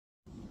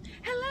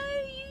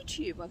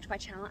YouTube, welcome to my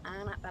channel,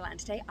 Anna Bella, and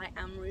today I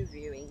am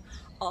reviewing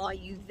Are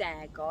You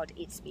There, God?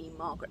 It's Me,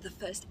 Margaret, the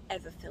first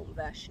ever film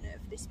version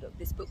of this book.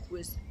 This book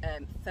was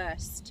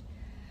first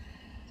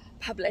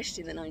published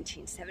in the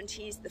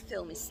 1970s. The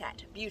film is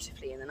set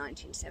beautifully in the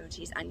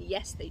 1970s, and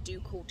yes, they do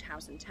call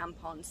towels and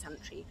tampons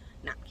sanitary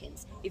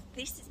napkins. If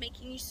this is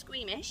making you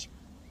squeamish,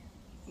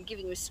 I'm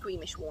giving you a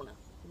squeamish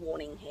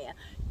warning here.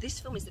 This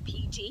film is a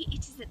PG.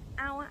 It is 1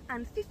 hour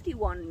and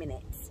 51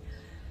 minutes.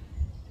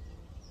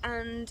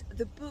 And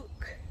the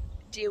book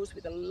deals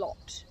with a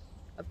lot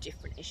of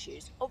different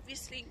issues.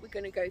 Obviously, we're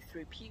going to go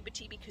through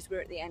puberty because we're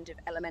at the end of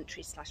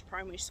elementary /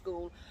 primary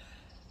school,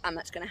 and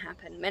that's going to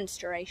happen.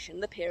 Menstruation,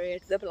 the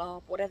period, the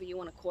blob, whatever you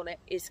want to call it,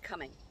 is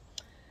coming.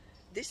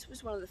 This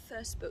was one of the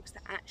first books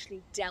that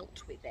actually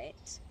dealt with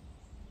it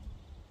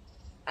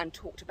and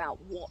talked about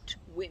what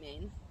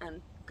women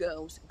and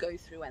girls go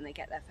through when they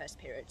get their first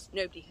periods.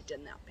 Nobody had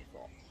done that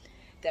before.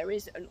 There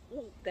is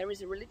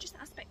a religious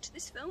aspect to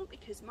this film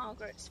because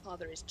Margaret's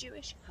father is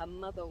Jewish. Her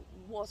mother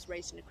was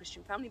raised in a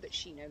Christian family, but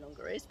she no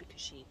longer is because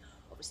she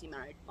obviously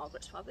married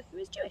Margaret's father, who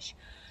is Jewish.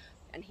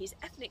 And he's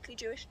ethnically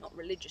Jewish, not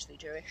religiously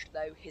Jewish,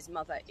 though his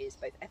mother is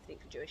both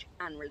ethnically Jewish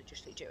and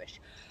religiously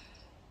Jewish.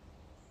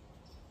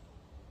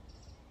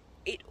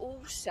 It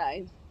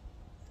also,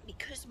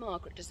 because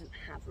Margaret doesn't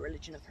have a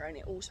religion of her own,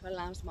 it also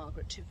allows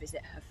Margaret to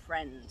visit her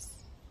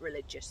friends'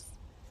 religious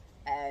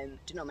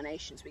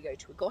denominations. We go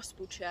to a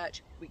gospel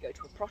church, we go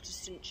to a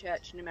Protestant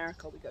church in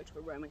America, we go to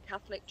a Roman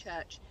Catholic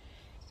church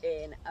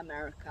in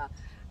America,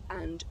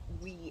 and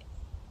we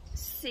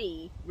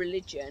see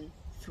religion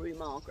through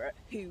Margaret,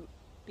 who,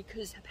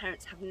 because her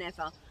parents have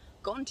never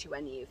gone to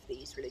any of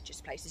these religious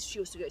places, she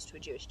also goes to a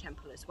Jewish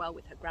temple as well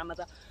with her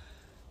grandmother.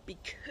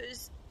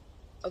 Because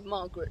of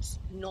Margaret's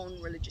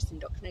non-religious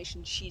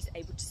indoctrination, she's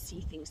able to see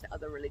things that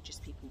other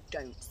religious people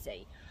don't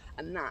see,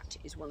 and that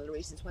is one of the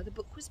reasons why the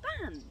book was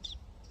banned.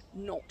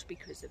 Not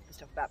because of the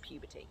stuff about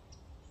puberty,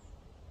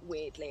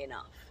 weirdly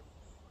enough.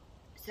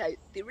 So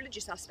the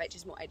religious aspect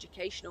is more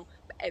educational,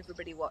 but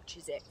everybody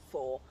watches it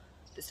for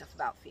the stuff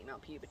about female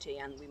puberty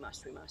and we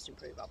must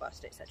improve our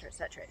bust, etc,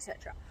 etc,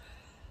 etc.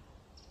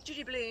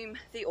 Judy Bloom,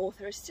 the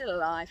author, is still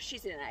alive.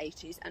 She's in her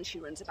 80s and she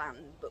runs a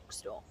banned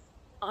bookstore.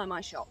 Am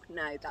I shocked?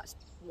 No, that's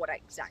what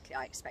exactly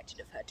I expected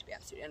of her, to be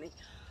absolutely honest.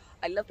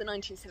 I love the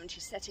 1970s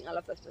setting. I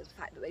love the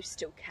fact that they've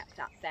still kept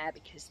that there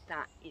because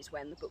that is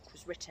when the book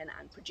was written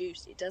and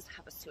produced. It does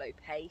have a slow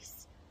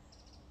pace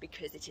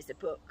because it is a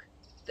book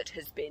that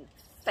has been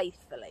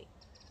faithfully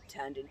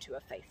turned into a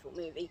faithful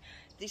movie.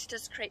 This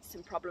does create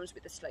some problems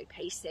with the slow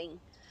pacing,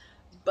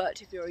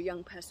 but if you're a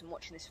young person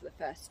watching this for the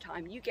first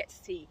time, you get to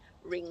see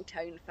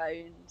ringtone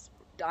phones,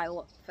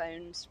 dial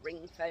phones,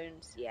 ring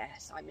phones.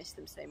 Yes, I miss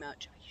them so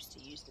much. I used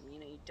to use them, you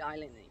know, you dial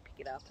in and you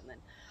pick it up and then,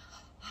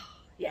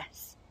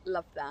 yes.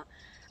 Love that.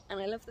 And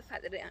I love the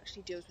fact that it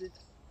actually deals with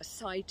a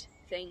side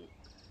thing,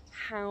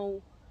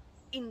 how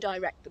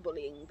indirect the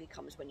bullying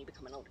becomes when you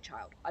become an older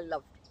child. I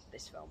love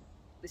this film.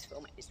 This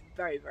film is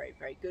very, very,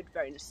 very good,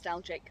 very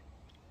nostalgic.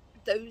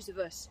 Those of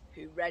us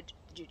who read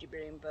the Judy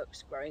Bloom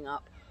books growing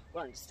up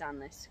will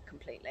understand this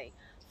completely.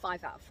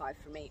 5 out of 5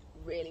 for me,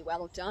 really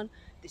well done.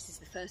 This is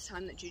the first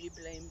time that Judy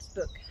Bloom's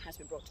book has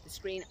been brought to the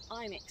screen.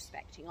 I'm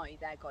expecting Are You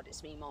There, God?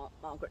 It's Me,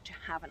 Margaret to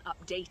have an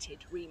updated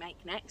remake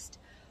next,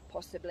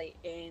 possibly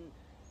in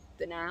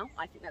the now.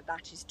 I think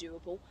that is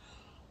doable.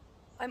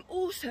 I'm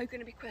also going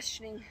to be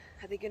questioning,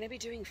 are they going to be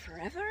doing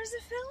forever as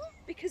a film?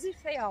 Because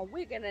if they are,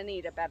 we're going to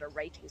need a better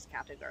ratings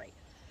category,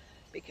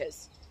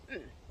 because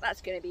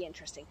that's going to be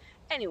interesting.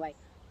 Anyway,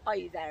 Are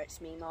You There?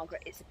 It's Me,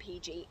 Margaret. It's a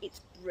PG.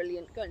 It's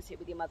brilliant. Go and see it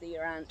with your mother,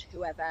 your aunt,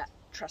 whoever.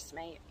 Trust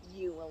me,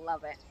 you will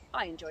love it.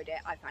 I enjoyed it.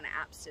 I found it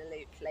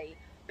absolutely,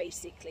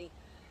 basically,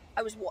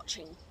 I was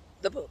watching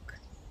the book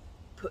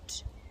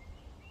put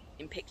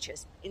in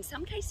pictures. In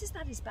some cases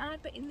that is bad,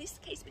 but in this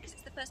case, because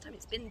it's the first time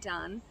it's been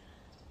done,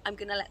 I'm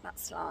going to let that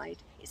slide.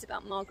 It's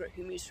about Margaret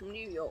who moves from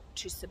New York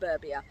to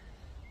suburbia.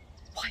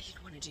 Why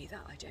you'd want to do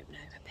that, I don't know.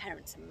 Her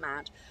parents are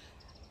mad.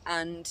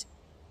 And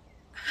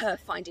her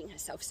finding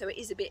herself. So it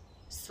is a bit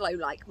slow,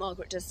 like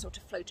Margaret does sort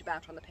of float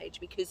about on the page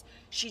because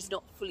she's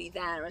not fully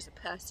there as a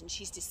person.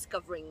 She's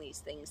discovering these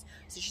things.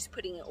 So she's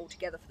putting it all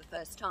together for the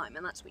first time.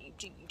 And that's what you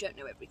do. You don't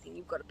know everything.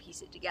 You've got to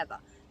piece it together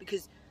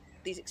because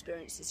these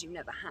experiences you've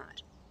never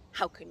had.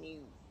 How can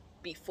you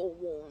be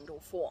forewarned or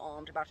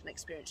forearmed about an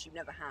experience you've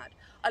never had?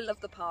 I love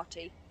the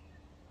party.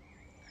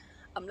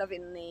 I'm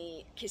loving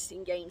the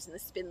kissing games and the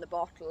spin the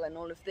bottle and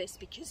all of this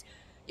because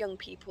young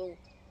people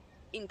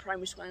in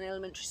primary school and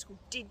elementary school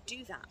did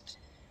do that.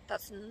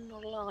 That's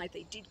not a lie.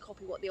 They did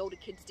copy what the older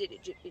kids did.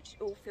 It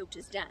all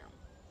filters down.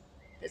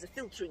 There's a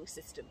filtering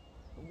system.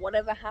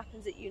 Whatever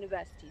happens at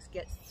universities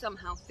gets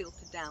somehow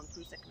filtered down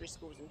through secondary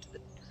schools into the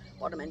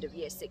bottom end of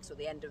year 6 or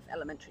the end of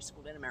elementary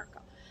school in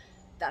America.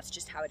 That's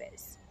just how it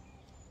is.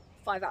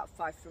 5 out of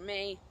 5 from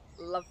me.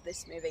 Love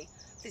this movie.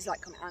 Please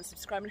like, comment and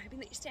subscribe, and hoping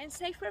that you're staying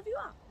safe wherever you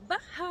are.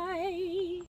 Bye!